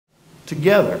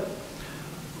Together,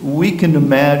 we can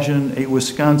imagine a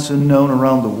Wisconsin known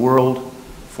around the world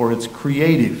for its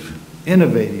creative,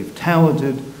 innovative,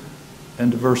 talented,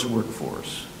 and diverse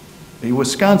workforce. A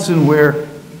Wisconsin where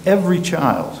every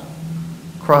child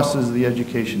crosses the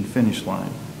education finish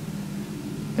line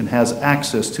and has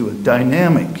access to a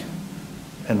dynamic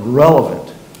and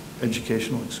relevant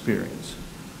educational experience.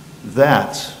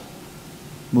 That's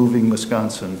moving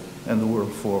Wisconsin and the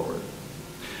world forward.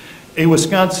 A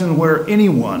Wisconsin where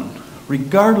anyone,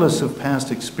 regardless of past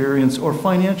experience or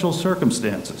financial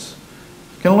circumstances,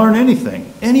 can learn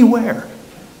anything, anywhere,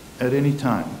 at any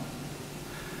time.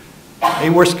 A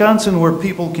Wisconsin where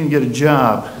people can get a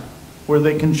job, where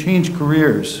they can change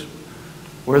careers,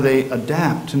 where they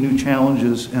adapt to new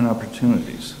challenges and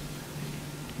opportunities.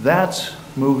 That's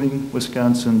moving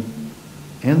Wisconsin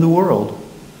and the world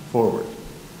forward.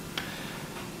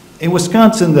 A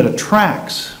Wisconsin that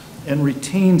attracts and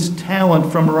retains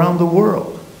talent from around the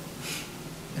world.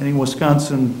 And a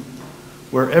Wisconsin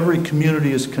where every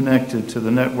community is connected to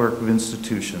the network of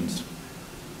institutions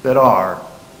that are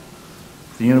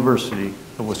the University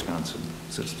of Wisconsin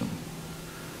system.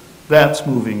 That's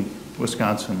moving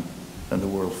Wisconsin and the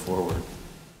world forward.